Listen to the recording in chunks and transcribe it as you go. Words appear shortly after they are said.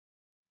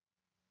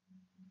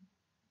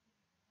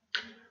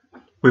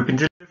We've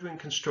been delivering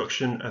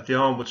construction at the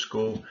Arnewood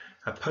School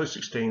at Post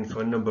 16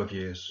 for a number of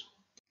years.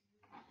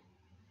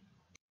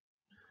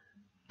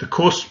 The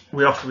course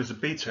we offer is a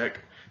BTEC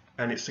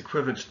and it's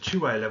equivalent to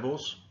 2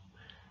 A-levels.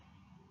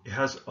 It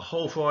has a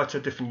whole variety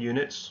of different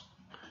units.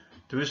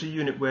 There is a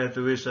unit where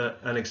there is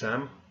an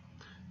exam,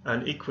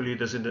 and equally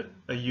there's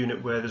a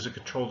unit where there's a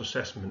controlled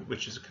assessment,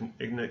 which is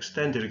an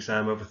extended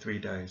exam over 3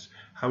 days.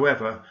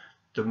 However,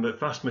 the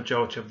vast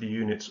majority of the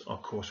units are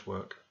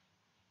coursework.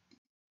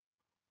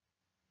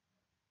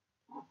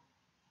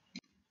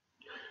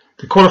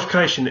 The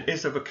qualification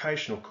is a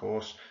vocational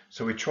course,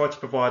 so we try to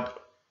provide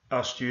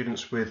our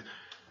students with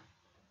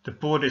the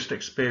broadest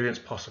experience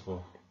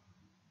possible.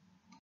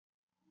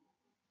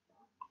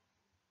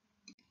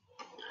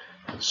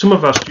 Some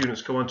of our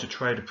students go on to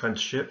trade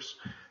apprenticeships.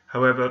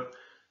 However,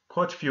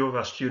 quite a few of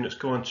our students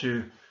go on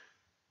to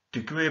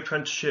degree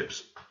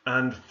apprenticeships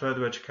and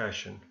further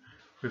education.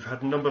 We've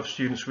had a number of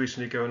students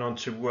recently going on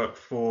to work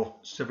for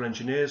civil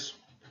engineers,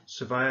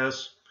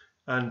 surveyors,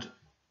 and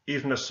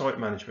even as site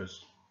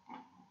managers.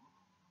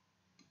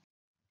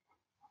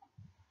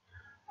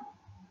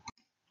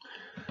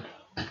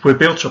 We've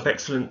built up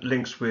excellent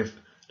links with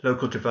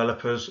local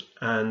developers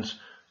and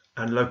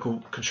local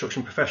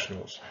construction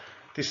professionals.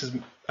 This has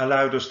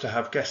allowed us to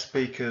have guest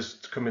speakers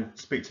to come and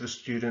speak to the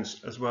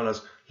students, as well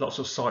as lots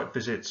of site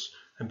visits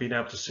and being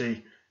able to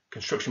see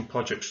construction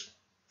projects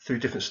through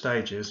different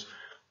stages,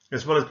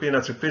 as well as being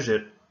able to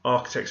visit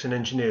architects and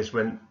engineers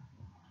when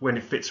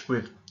it fits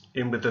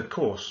in with the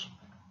course.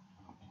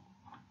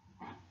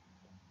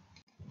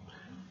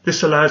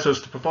 This allows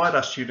us to provide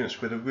our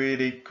students with a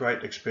really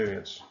great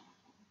experience.